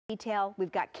detail.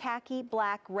 We've got khaki,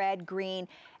 black, red, green,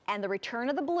 and the return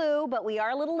of the blue, but we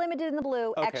are a little limited in the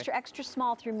blue, extra, extra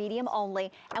small through medium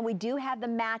only. And we do have the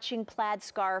matching plaid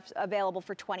scarves available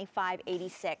for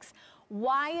 $25.86.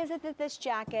 Why is it that this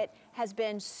jacket has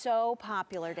been so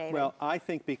popular, David? Well, I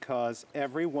think because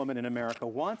every woman in America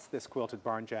wants this quilted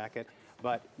barn jacket,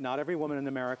 but not every woman in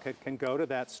America can go to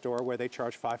that store where they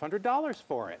charge $500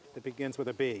 for it. It begins with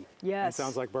a B. Yes. It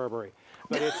sounds like Burberry.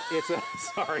 But it's a,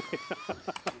 sorry.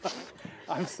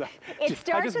 I'm sorry. It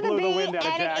starts with a B, and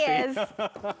it is.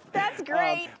 That's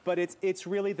great. But it's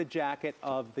really the jacket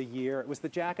of the year. It was the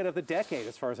jacket of the decade,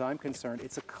 as far as I'm concerned.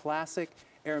 It's a classic.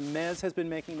 Hermes has been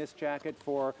making this jacket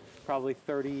for probably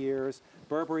 30 years.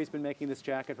 Burberry's been making this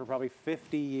jacket for probably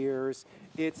 50 years.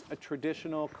 It's a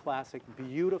traditional, classic,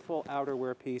 beautiful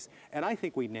outerwear piece, and I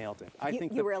think we nailed it. I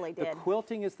think you really did. The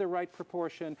quilting is the right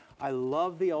proportion. I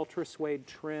love the ultra suede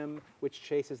trim, which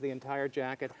chases the entire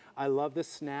jacket. I love the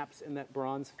snaps in that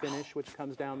bronze finish, which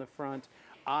comes down the front.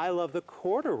 I love the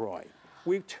corduroy.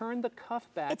 We've turned the cuff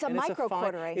back. It's a micro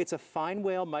corduroy. It's a fine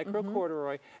wale micro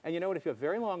corduroy. And you know what? If you have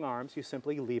very long arms, you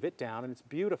simply leave it down and it's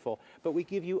beautiful. But we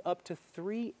give you up to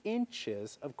 3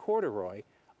 inches of corduroy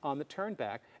on the turn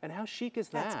back. And how chic is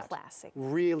that? That's classic.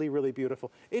 Really, really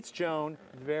beautiful. It's Joan,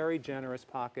 very generous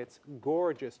pockets,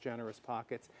 gorgeous generous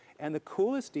pockets. And the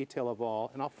coolest detail of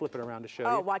all, and I'll flip it around to show you.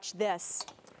 Oh, watch this.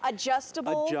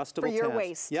 Adjustable for your tabs.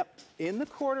 waist. Yep. In the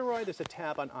corduroy, there's a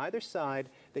tab on either side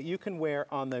that you can wear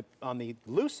on the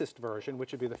loosest version,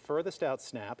 which would be the furthest out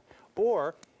snap,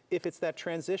 or if it's that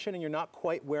transition and you're not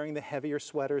quite wearing the heavier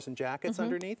sweaters and jackets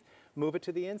underneath, move it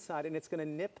to the inside and it's going to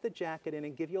nip the jacket in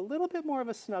and give you a little bit more of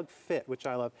a snug fit, which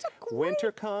I love.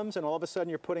 Winter comes and all of a sudden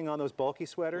you're putting on those bulky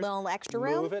sweaters. Little extra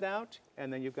room. Move it out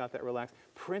and then you've got that relaxed.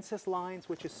 Princess lines,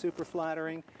 which is super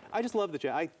flattering. I just love the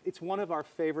jacket. It's one of our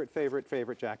favorite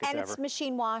jackets ever. And it's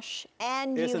machine wash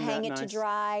and you hang it to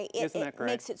dry. Isn't that great?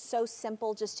 It makes it so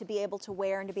simple just to be able to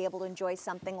wear and to be able to enjoy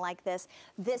something like this.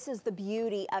 This is the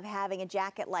beauty of having a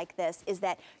jacket like this, is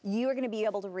that you're going to be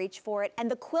able to reach for it.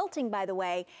 And the quilting, by the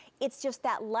way, it's just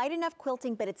that light enough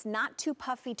quilting, but it's not too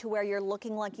puffy to where you're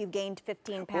looking like you've gained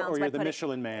 15 pounds. Or you're the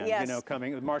Michelin man, you know,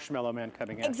 coming, the Marshmallow Man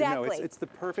coming in. Exactly. You know, it's the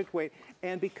perfect weight.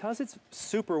 And because it's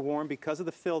super warm, because of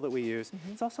the fill that we use,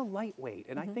 it's also lightweight.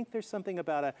 And I think there's something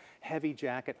about a heavy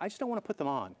jacket. I just don't want to put them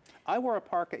on. I wore a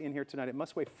parka in here tonight. It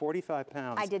must weigh 45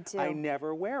 pounds. I did too. I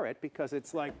never wear it because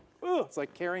it's like, ugh, it's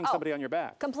like carrying somebody on your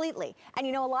back. Completely. And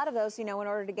you know, a lot of those, you know, in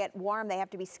order to get warm, they have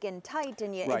to be skin tight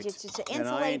and just to insulate. And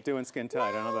I ain't doing skin tight.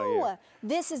 I don't know about you.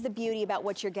 This is the beauty about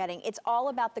what you're getting. It's all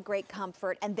about the great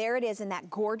comfort. And there it is in that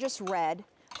gorgeous red,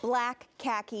 black,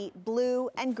 khaki, blue,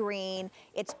 and green.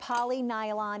 It's poly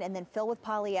nylon and then filled with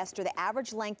polyester. The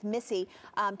average length, Missy,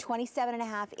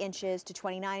 27.5 inches to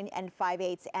 29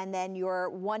 5/8, and then your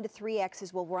 1 to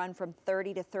 3X's will run from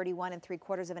 30 to 31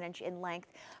 3/4 of an inch in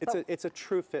length. It's a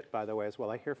true fit, by the way, as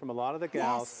well. I hear from a lot of the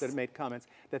gals that have made comments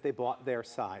that they bought their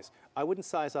size. I wouldn't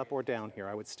size up or down here.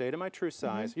 I would stay to my true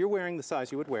size. You're wearing the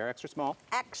size you would wear, extra small.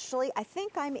 Actually, I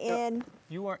think I'm in.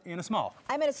 You are in a small.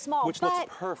 I'm in a small, which looks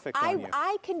perfect on you.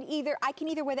 I can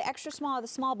either wear the extra small or the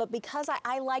small, but because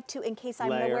I like to, in case I'm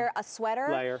going to wear a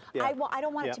sweater, I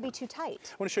don't want it to be too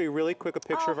tight. I want to show you really quick a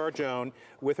picture of our Joan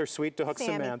with her sweet dog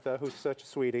Samantha, who's such a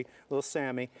sweetie, little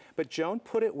Sammy. But Joan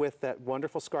put it with that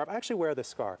wonderful scarf. I actually wear this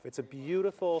scarf. It's a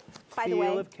beautiful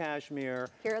feel of cashmere.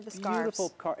 Here are the scarves.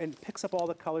 Beautiful, and picks up all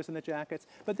the colors in the jackets.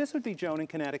 But this would be Joan in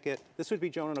Connecticut. This would be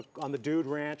Joan on the Dude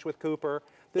Ranch with Cooper.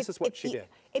 This is what she did.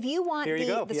 If you want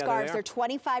the scarves, they're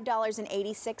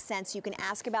 $25.86. You can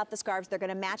ask about the scarves. They're going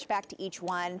to match back to each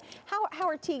one. How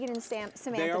are Tegan and Samantha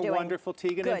doing? They are wonderful.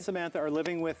 Tegan and Samantha are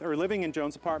living in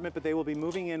Joan's apartment, but they will be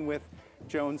moving in with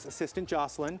Joan's assistant,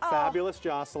 Jocelyn, fabulous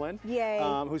Jocelyn,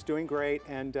 who's doing great,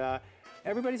 and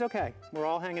everybody's okay. We're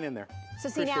all hanging in there. So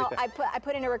see now, I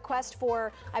put in a request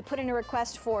for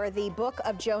the book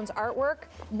of Joan's artwork.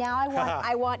 Now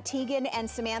I want Tegan and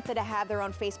Samantha to have their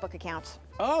own Facebook account.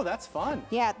 Oh, that's fun.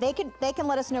 Yeah, they can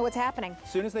let us know what's happening.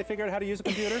 As soon as they figure out how to use a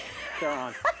computer, they're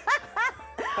on.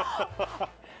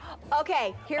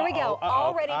 Okay, here we go.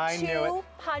 Already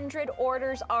 200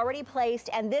 orders already placed,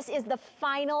 and this is the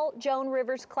final Joan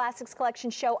Rivers Classics Collection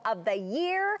show of the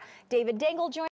year. David Dangle joined